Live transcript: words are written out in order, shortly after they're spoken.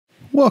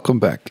Welcome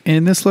back.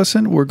 In this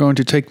lesson, we're going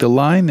to take the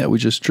line that we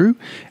just drew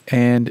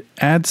and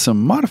add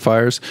some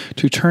modifiers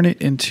to turn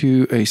it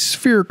into a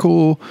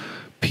spherical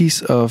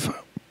piece of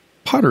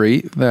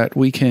pottery that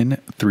we can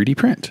 3D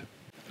print.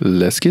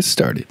 Let's get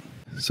started.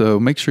 So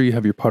make sure you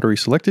have your pottery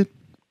selected.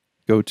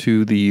 Go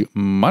to the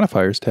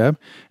modifiers tab,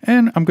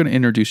 and I'm going to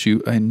introduce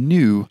you a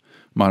new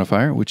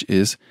modifier, which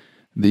is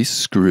the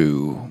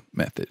screw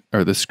method,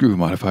 or the screw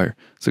modifier.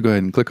 So go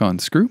ahead and click on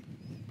screw,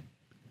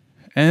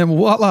 and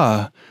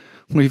voila!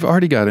 We've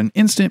already got an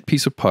instant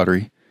piece of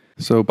pottery.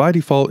 So by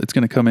default, it's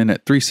going to come in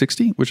at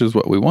 360, which is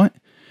what we want.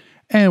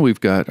 And we've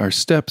got our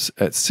steps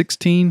at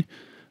 16.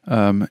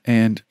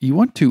 And you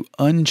want to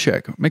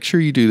uncheck. Make sure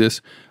you do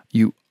this.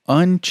 You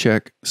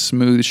uncheck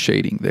smooth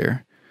shading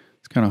there.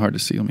 It's kind of hard to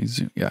see. Let me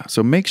zoom. Yeah.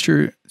 So make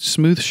sure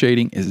smooth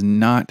shading is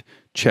not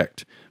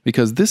checked,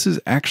 because this is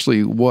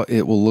actually what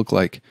it will look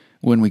like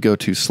when we go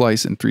to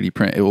slice and 3D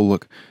print. It will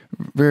look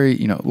very,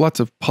 lots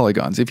of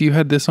polygons. If you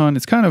had this on,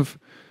 it's kind of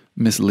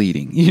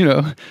misleading,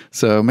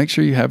 so make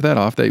sure you have that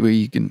off. That way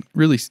you can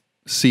really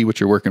see what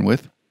you're working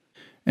with.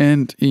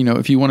 And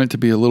if you want it to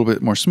be a little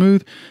bit more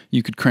smooth,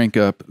 you could crank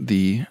up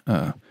the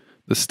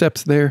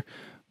steps there,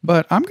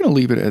 but I'm going to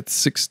leave it at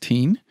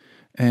 16,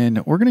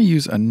 and we're going to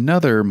use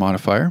another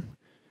modifier,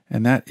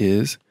 and that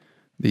is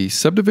the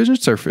subdivision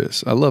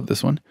surface. I love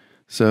this one.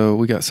 So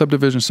we got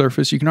subdivision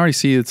surface. You can already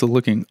see it's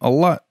looking a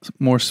lot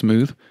more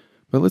smooth,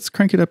 but let's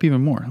crank it up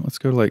even more. Let's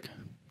go to like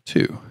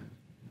 2.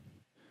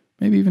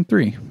 Maybe even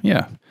 3.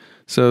 Yeah.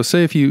 So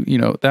say if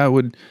that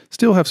would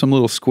still have some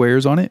little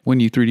squares on it when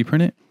you 3D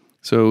print it.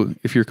 So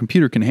if your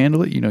computer can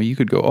handle it, you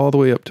could go all the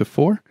way up to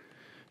 4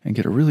 and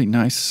get a really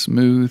nice,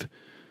 smooth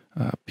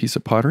piece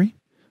of pottery.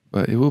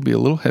 But it will be a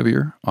little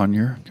heavier on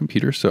your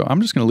computer. So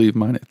I'm just going to leave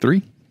mine at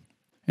 3.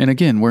 And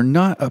again, we're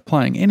not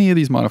applying any of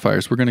these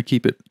modifiers. We're going to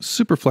keep it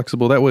super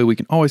flexible. That way we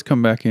can always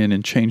come back in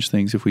and change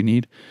things if we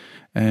need.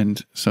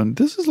 And so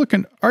this is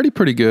looking already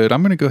pretty good.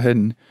 I'm going to go ahead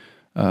and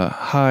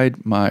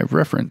hide my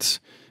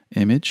reference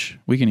image.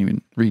 We can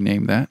even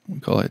rename that. We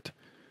call it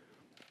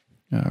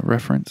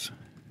reference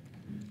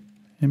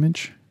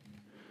image,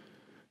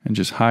 and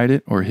just hide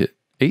it, or hit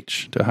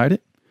H to hide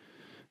it.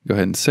 Go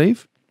ahead and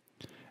save.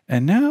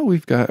 And now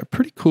we've got a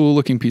pretty cool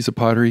looking piece of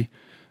pottery.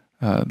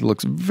 It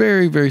looks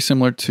very, very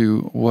similar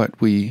to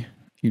what we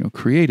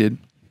created,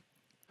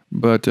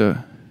 but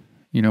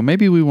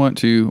maybe we want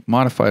to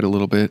modify it a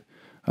little bit.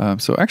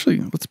 So actually,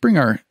 let's bring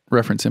our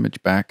reference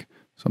image back.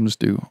 So I'm just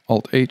do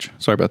Alt-H,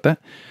 sorry about that.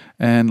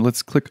 And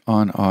let's click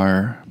on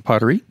our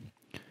pottery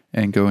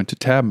and go into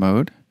tab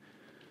mode,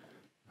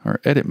 or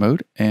edit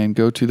mode, and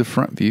go to the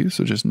front view.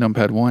 So just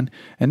numpad 1.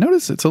 And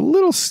notice it's a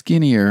little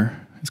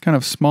skinnier. It's kind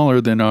of smaller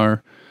than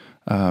our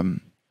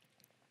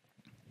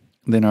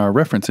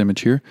reference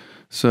image here.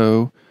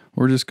 So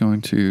we're just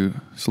going to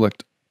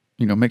select,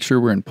 make sure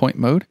we're in point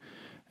mode,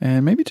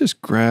 and maybe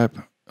just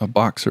grab a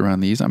box around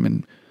these.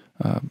 I'm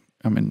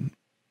in,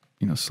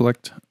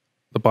 select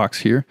the box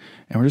here,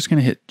 and we're just going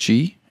to hit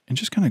G and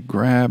just kind of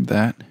grab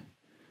that,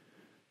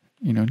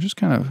 just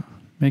kind of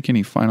make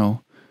any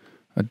final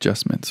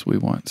adjustments we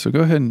want. So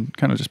go ahead and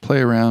kind of just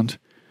play around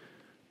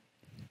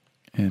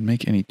and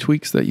make any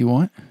tweaks that you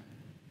want.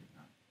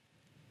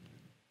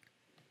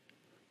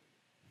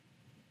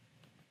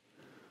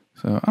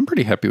 So I'm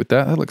pretty happy with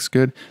that. That looks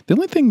good. The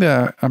only thing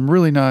that I'm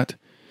really not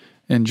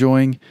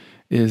enjoying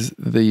is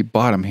the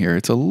bottom here.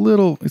 It's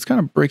kind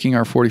of breaking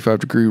our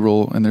 45-degree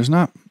rule, and there's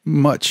not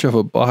much of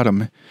a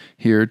bottom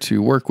here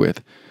to work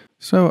with.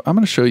 So I'm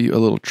going to show you a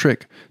little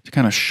trick to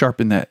kind of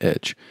sharpen that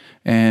edge,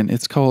 and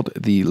it's called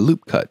the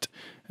loop cut.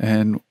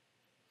 And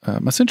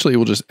essentially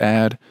we'll just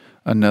add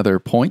another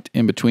point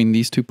in between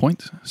these 2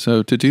 points.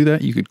 So to do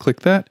that, you could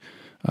click that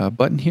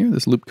button here,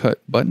 this loop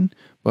cut button.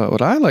 But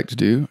what I like to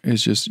do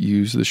is just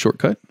use the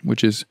shortcut,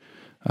 which is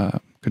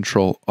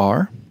Control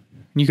R.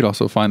 You could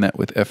also find that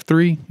with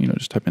F3,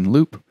 just type in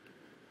loop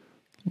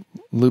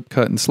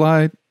cut and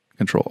slide,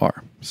 Control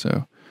R.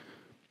 So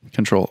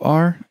Control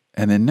R,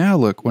 and then now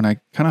look, when I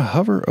kind of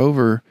hover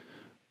over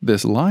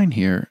this line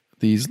here,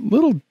 these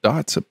little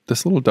dots,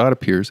 this little dot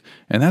appears,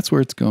 and that's where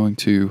it's going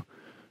to,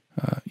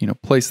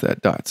 place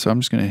that dot. So I'm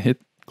just going to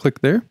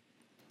click there,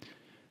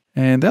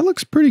 and that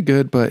looks pretty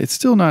good, but it's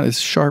still not as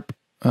sharp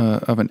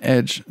of an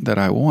edge that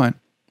I want.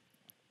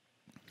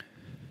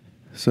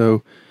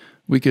 So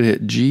we could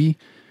hit G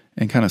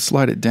and kind of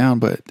slide it down,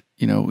 but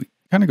it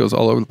kind of goes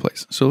all over the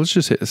place. So let's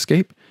just hit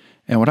escape.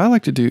 And what I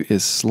like to do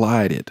is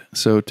slide it.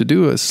 So to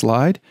do a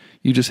slide,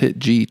 you just hit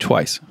G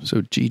twice.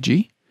 So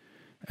GG,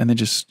 and then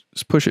just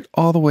push it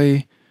all the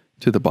way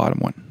to the bottom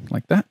one,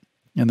 like that.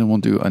 And then we'll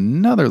do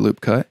another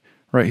loop cut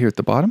right here at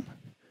the bottom,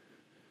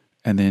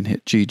 and then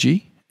hit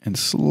GG and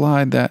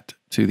slide that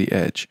to the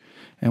edge.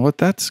 And what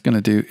that's going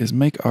to do is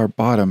make our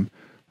bottom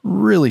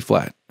really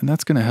flat. And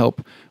that's going to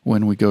help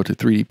when we go to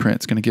 3D print.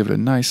 It's going to give it a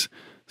nice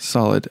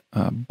solid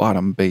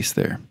bottom base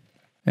there.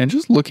 And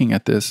just looking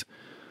at this,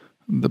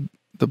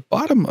 the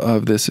bottom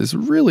of this is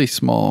really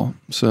small.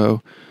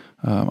 So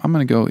I'm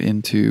going to go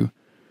into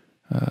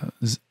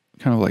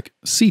kind of like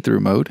see-through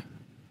mode,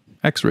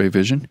 X-ray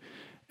vision,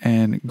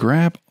 and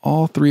grab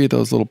all three of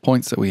those little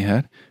points that we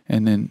had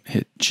and then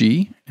hit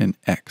G and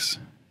X.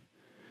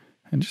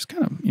 And just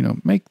kind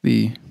of, make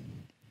the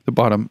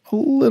bottom a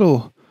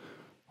little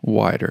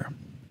wider.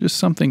 Just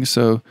something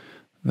so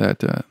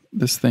that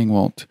this thing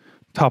won't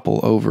topple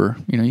over.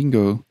 You can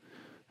go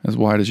as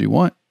wide as you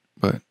want,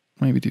 but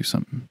maybe do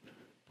something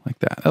like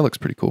that. That looks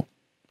pretty cool.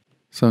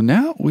 So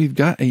now we've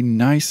got a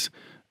nice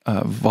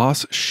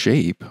vase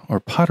shape or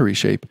pottery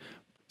shape.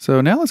 So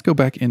now let's go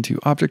back into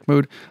object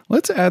mode.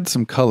 Let's add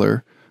some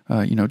color,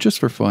 just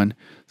for fun.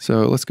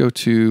 So let's go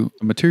to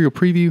material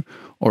preview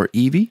or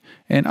Eevee.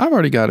 And I've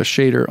already got a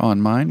shader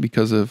on mine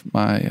because of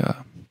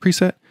my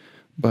preset.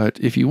 But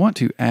if you want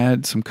to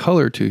add some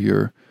color to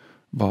your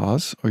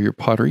vase or your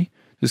pottery,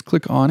 just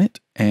click on it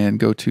and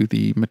go to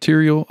the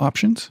material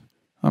options.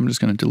 I'm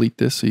just going to delete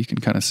this so you can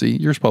kind of see.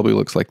 Yours probably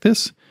looks like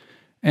this.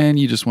 And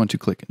you just want to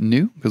click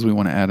new because we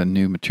want to add a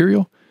new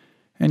material.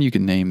 And you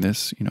can name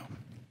this,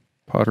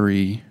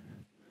 pottery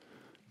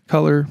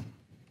color.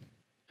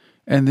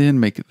 And then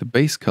make it the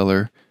base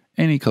color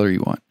any color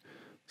you want.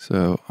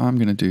 So I'm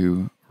going to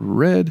do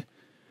red.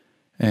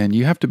 And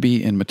you have to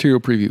be in material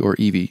preview or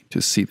Eevee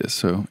to see this.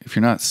 So if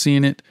you're not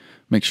seeing it,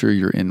 make sure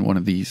you're in one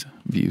of these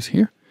views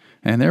here.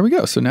 And there we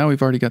go. So now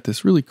we've already got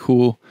this really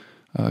cool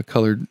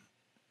colored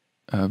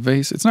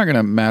vase. It's not going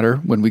to matter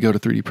when we go to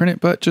 3D print it,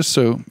 but just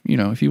so,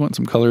 if you want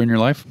some color in your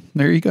life,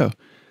 there you go.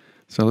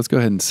 So let's go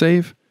ahead and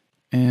save.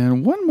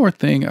 And one more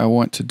thing I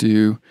want to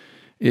do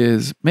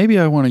is maybe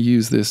I want to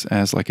use this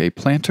as like a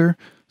planter.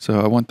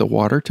 So I want the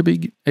water to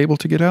be able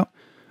to get out.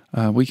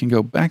 We can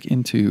go back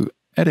into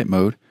edit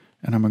mode,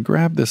 and I'm going to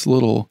grab this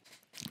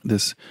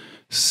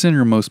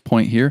centermost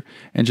point here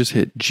and just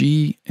hit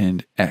G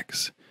and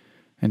X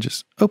and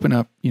just open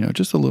up,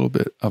 just a little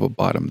bit of a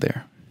bottom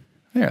there.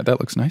 Yeah, that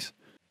looks nice.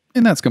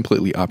 And that's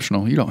completely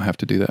optional. You don't have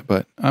to do that,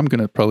 but I'm going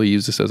to probably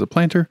use this as a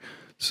planter.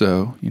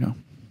 So,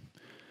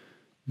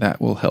 that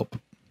will help.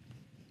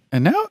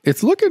 And now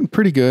it's looking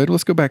pretty good.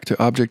 Let's go back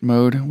to object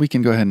mode. We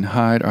can go ahead and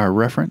hide our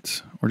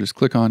reference or just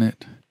click on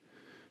it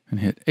and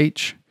hit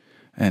H.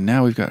 And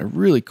now we've got a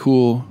really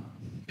cool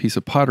piece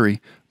of pottery,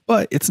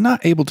 but it's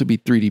not able to be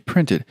 3D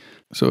printed.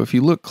 So if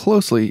you look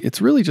closely, it's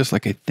really just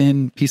like a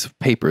thin piece of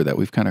paper that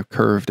we've kind of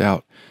curved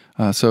out.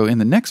 So in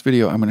the next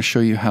video, I'm going to show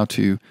you how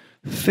to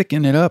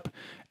thicken it up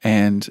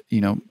and,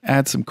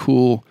 add some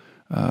cool,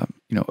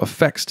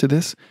 effects to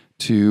this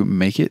to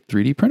make it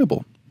 3D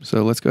printable.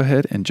 So let's go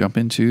ahead and jump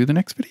into the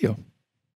next video.